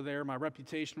friends were there. My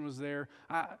reputation was there.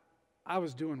 I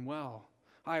was doing well.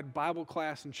 I had Bible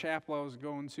class and chapel I was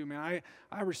going to. Man,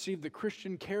 I received the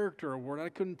Christian Character Award. I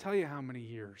couldn't tell you how many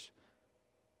years.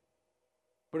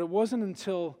 But it wasn't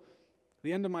until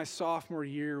the end of my sophomore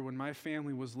year when my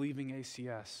family was leaving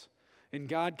ACS, and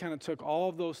God kind of took all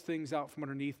of those things out from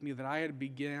underneath me that I had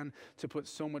began to put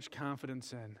so much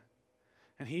confidence in.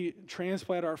 And he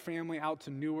transplanted our family out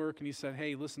to Newark, and he said,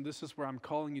 hey, listen, this is where I'm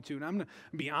calling you to. And I'm going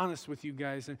to be honest with you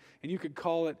guys, and you could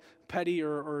call it petty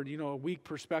or a weak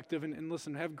perspective. And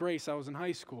listen, have grace, I was in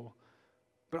high school.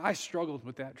 But I struggled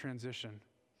with that transition.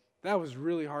 That was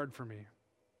really hard for me.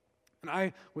 And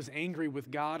I was angry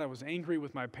with God. I was angry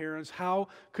with my parents. How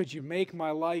could you make my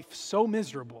life so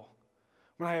miserable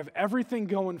when I have everything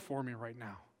going for me right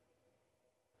now?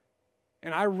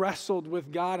 And I wrestled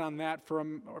with God on that for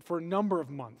a number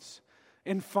of months.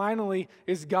 And finally,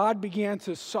 as God began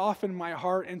to soften my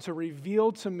heart and to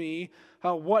reveal to me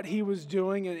what he was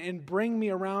doing and bring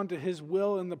me around to his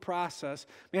will in the process,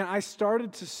 man, I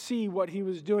started to see what he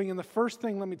was doing. And the first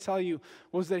thing, let me tell you,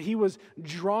 was that he was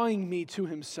drawing me to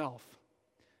himself.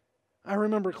 I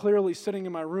remember clearly sitting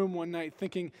in my room one night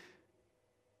thinking,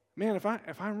 man,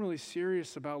 if I'm really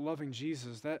serious about loving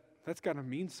Jesus, that's got to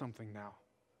mean something now.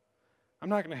 I'm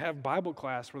not going to have Bible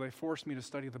class where they force me to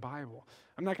study the Bible.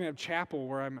 I'm not going to have chapel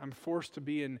where I'm forced to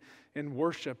be in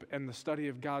worship and the study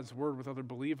of God's Word with other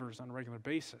believers on a regular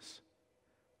basis.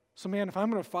 So man, if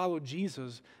I'm going to follow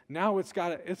Jesus, now it's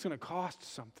going to cost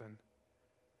something.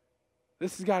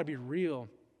 This has got to be real.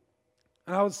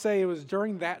 And I would say it was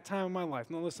during that time of my life.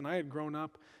 Now listen, I had grown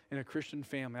up in a Christian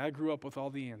family. I grew up with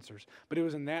all the answers. But it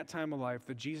was in that time of life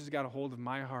that Jesus got a hold of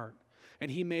my heart.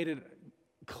 And he made it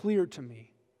clear to me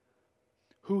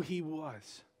who he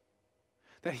was,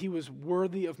 that he was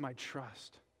worthy of my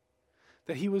trust,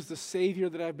 that he was the Savior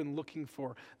that I've been looking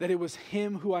for, that it was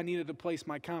him who I needed to place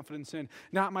my confidence in,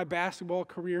 not my basketball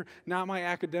career, not my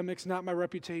academics, not my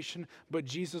reputation, but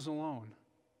Jesus alone.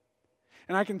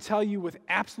 And I can tell you with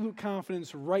absolute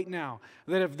confidence right now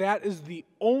that if that is the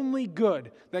only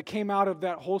good that came out of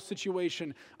that whole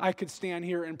situation, I could stand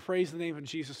here and praise the name of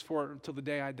Jesus for it until the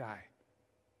day I die.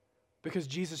 Because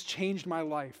Jesus changed my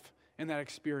life in that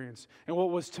experience. And what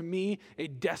was to me a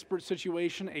desperate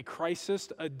situation, a crisis,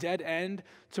 a dead end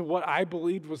to what I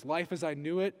believed was life as I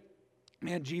knew it,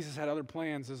 man, Jesus had other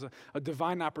plans as a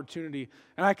divine opportunity.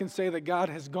 And I can say that God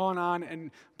has gone on and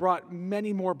brought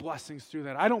many more blessings through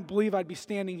that. I don't believe I'd be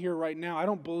standing here right now. I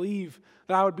don't believe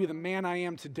that I would be the man I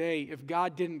am today if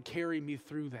God didn't carry me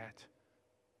through that.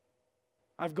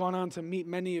 I've gone on to meet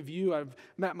many of you. I've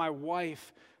met my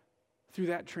wife through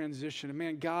that transition. And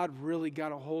man, God really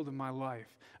got a hold of my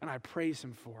life, and I praise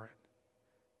Him for it.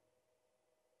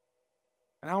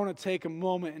 And I want to take a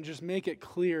moment and just make it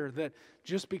clear that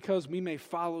just because we may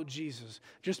follow Jesus,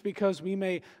 just because we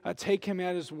may take Him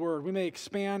at His word, we may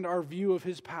expand our view of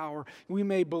His power, we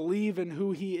may believe in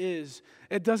who He is,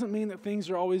 it doesn't mean that things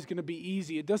are always going to be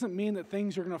easy. It doesn't mean that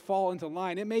things are going to fall into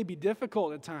line. It may be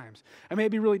difficult at times. It may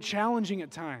be really challenging at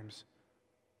times.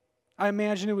 I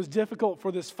imagine it was difficult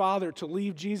for this father to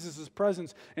leave Jesus'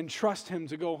 presence and trust Him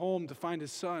to go home to find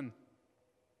his son.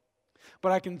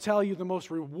 But I can tell you the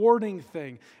most rewarding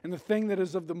thing and the thing that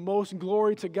is of the most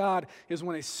glory to God is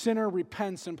when a sinner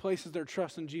repents and places their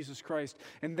trust in Jesus Christ.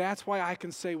 And that's why I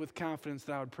can say with confidence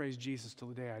that I would praise Jesus till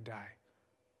the day I die.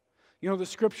 You know, the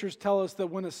scriptures tell us that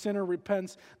when a sinner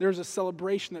repents, there's a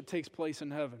celebration that takes place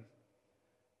in heaven.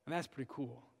 And that's pretty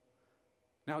cool.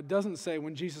 Now, it doesn't say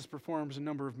when Jesus performs a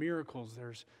number of miracles,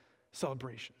 there's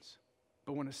celebrations.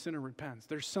 But when a sinner repents,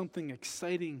 there's something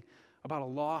exciting about a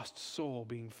lost soul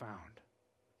being found.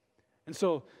 And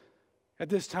so, at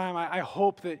this time, I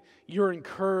hope that you're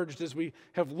encouraged as we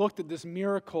have looked at this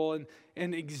miracle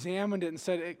and examined it and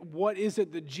said, what is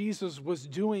it that Jesus was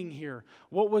doing here?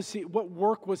 What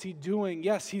work was He doing?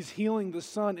 Yes, He's healing the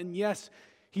son, and yes,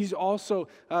 He's also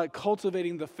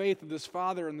cultivating the faith of this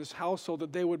father and this household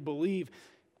that they would believe.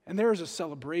 And there is a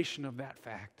celebration of that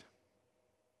fact.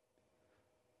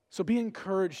 So be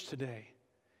encouraged today.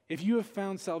 If you have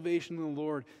found salvation in the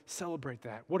Lord, celebrate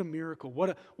that. What a miracle. What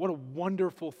a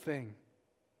wonderful thing.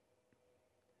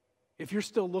 If you're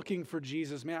still looking for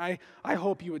Jesus, man, I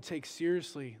hope you would take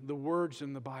seriously the words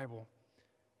in the Bible,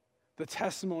 the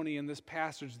testimony in this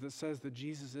passage that says that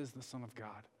Jesus is the Son of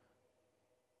God.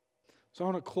 So I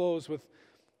want to close with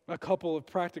a couple of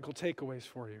practical takeaways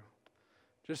for you,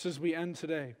 just as we end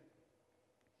today.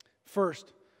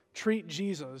 First, treat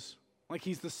Jesus like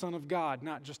He's the Son of God,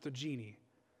 not just a genie.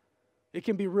 It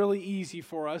can be really easy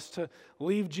for us to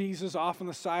leave Jesus off on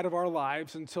the side of our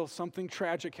lives until something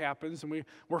tragic happens and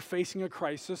we're facing a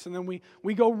crisis, and then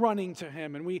we go running to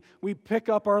Him and we pick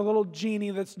up our little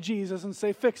genie that's Jesus and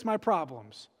say, fix my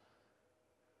problems.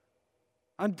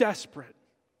 I'm desperate.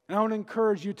 And I want to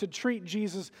encourage you to treat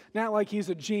Jesus not like He's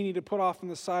a genie to put off on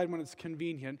the side when it's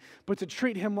convenient, but to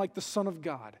treat Him like the Son of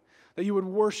God. That you would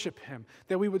worship Him,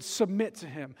 that we would submit to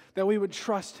Him, that we would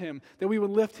trust Him, that we would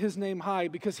lift His name high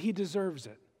because He deserves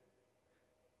it.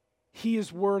 He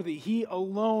is worthy. He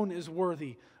alone is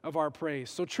worthy of our praise.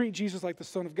 So treat Jesus like the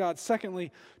Son of God.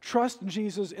 Secondly, trust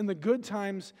Jesus in the good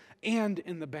times and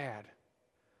in the bad.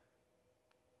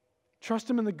 Trust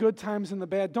Him in the good times and the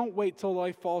bad. Don't wait till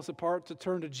life falls apart to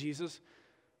turn to Jesus.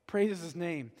 Praise His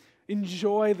name.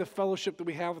 Enjoy the fellowship that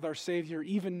we have with our Savior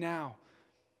even now.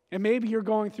 And maybe you're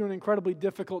going through an incredibly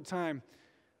difficult time.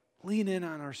 Lean in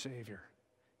on our Savior.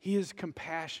 He is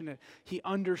compassionate. He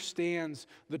understands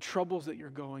the troubles that you're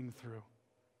going through.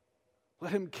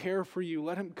 Let Him care for you.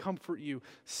 Let Him comfort you.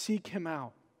 Seek Him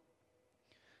out.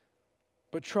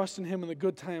 But trust in Him in the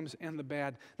good times and the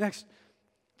bad. Next,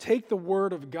 take the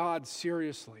Word of God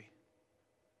seriously.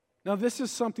 Now, this is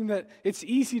something that it's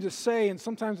easy to say, and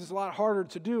sometimes it's a lot harder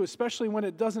to do, especially when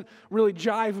it doesn't really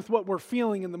jive with what we're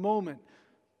feeling in the moment.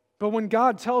 But when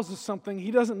God tells us something,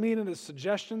 He doesn't mean it as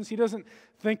suggestions. He doesn't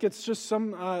think it's just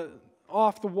some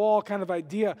off-the-wall kind of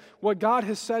idea. What God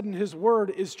has said in His Word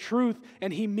is truth,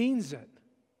 and He means it.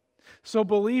 So,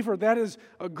 believer, that is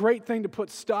a great thing to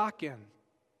put stock in.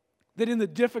 That in the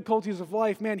difficulties of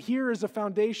life, man, here is a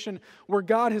foundation where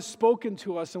God has spoken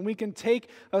to us, and we can take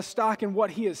a stock in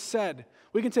what He has said.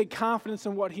 We can take confidence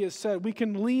in what He has said. We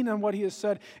can lean on what He has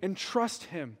said and trust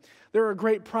Him. There are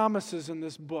great promises in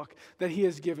this book that He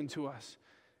has given to us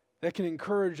that can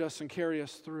encourage us and carry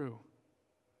us through.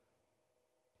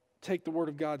 Take the Word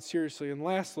of God seriously. And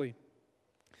lastly,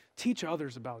 teach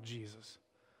others about Jesus.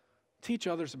 Teach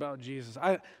others about Jesus.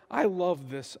 I love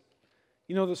this.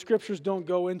 You know, the scriptures don't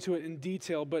go into it in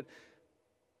detail, but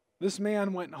this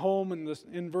man went home, and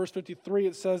in verse 53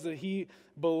 it says that he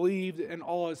believed in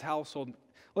all his household.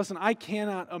 Listen, I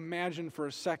cannot imagine for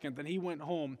a second that he went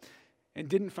home and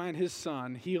didn't find his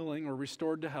son healing or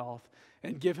restored to health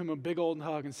and give him a big old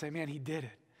hug and say, man, he did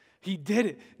it. He did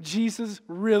it. Jesus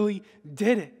really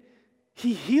did it.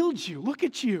 He healed you. Look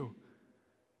at you.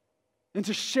 And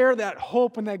to share that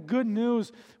hope and that good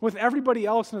news with everybody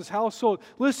else in his household.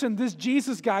 Listen, this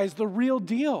Jesus guy is the real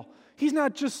deal. He's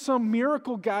not just some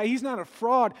miracle guy. He's not a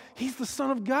fraud. He's the Son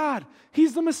of God.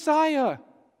 He's the Messiah.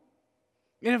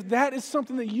 And if that is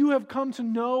something that you have come to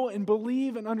know and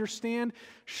believe and understand,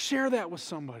 share that with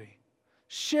somebody.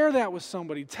 Share that with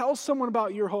somebody. Tell someone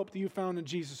about your hope that you found in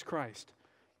Jesus Christ.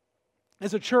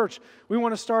 As a church, we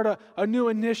want to start a new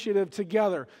initiative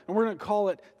together, and we're going to call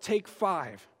it Take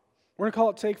 5. We're going to call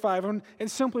it Take 5,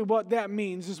 and simply what that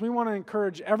means is we want to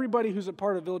encourage everybody who's a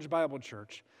part of Village Bible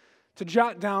Church to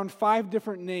jot down 5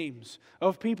 different names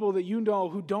of people that you know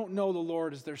who don't know the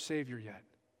Lord as their Savior yet.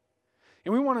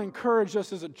 And we want to encourage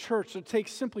us as a church to take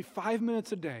simply 5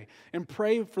 minutes a day and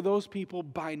pray for those people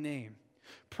by name.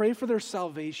 Pray for their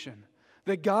salvation.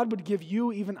 That God would give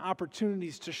you even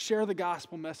opportunities to share the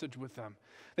gospel message with them.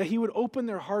 That He would open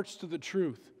their hearts to the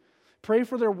truth. Pray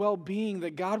for their well-being,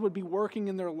 that God would be working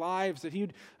in their lives, that He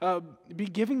would be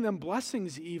giving them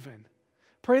blessings even.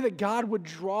 Pray that God would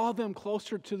draw them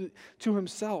closer to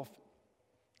Himself.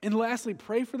 And lastly,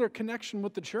 pray for their connection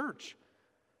with the church.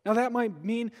 Now that might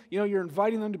mean, you're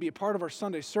inviting them to be a part of our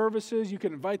Sunday services. You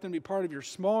can invite them to be part of your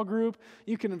small group.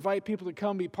 You can invite people to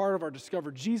come be part of our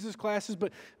Discover Jesus classes.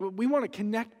 But we want to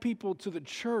connect people to the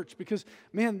church because,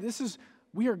 man,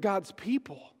 we are God's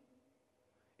people.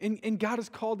 And God has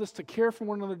called us to care for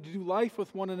one another, to do life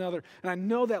with one another. And I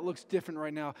know that looks different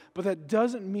right now, but that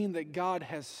doesn't mean that God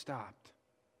has stopped.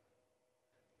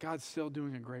 God's still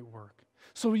doing a great work.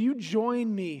 So will you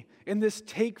join me in this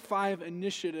Take 5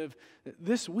 initiative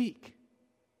this week?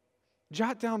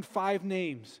 Jot down 5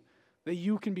 names that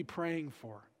you can be praying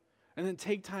for. And then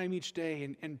take time each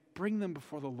day and bring them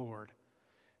before the Lord.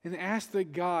 And ask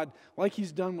that God, like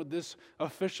He's done with this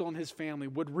official and his family,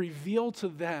 would reveal to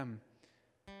them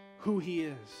who He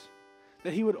is.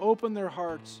 That He would open their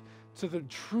hearts to the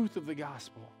truth of the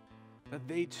gospel. That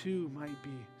they too might be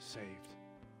saved.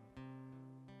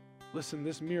 Listen,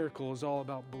 this miracle is all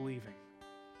about believing.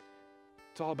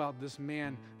 It's all about this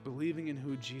man believing in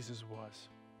who Jesus was.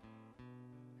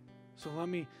 So let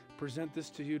me present this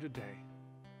to you today.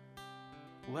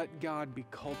 Let God be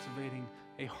cultivating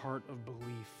a heart of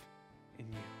belief in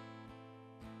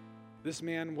you. This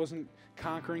man wasn't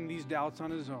conquering these doubts on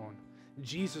his own.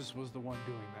 Jesus was the one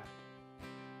doing that.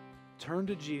 Turn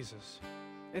to Jesus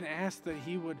and ask that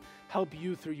He would help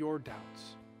you through your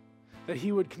doubts. That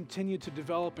He would continue to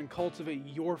develop and cultivate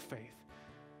your faith.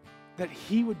 That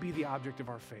He would be the object of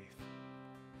our faith.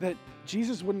 That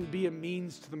Jesus wouldn't be a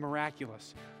means to the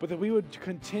miraculous, but that we would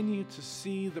continue to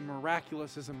see the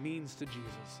miraculous as a means to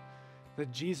Jesus.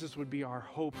 That Jesus would be our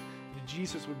hope, that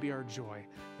Jesus would be our joy,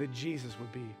 that Jesus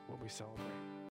would be what we celebrate.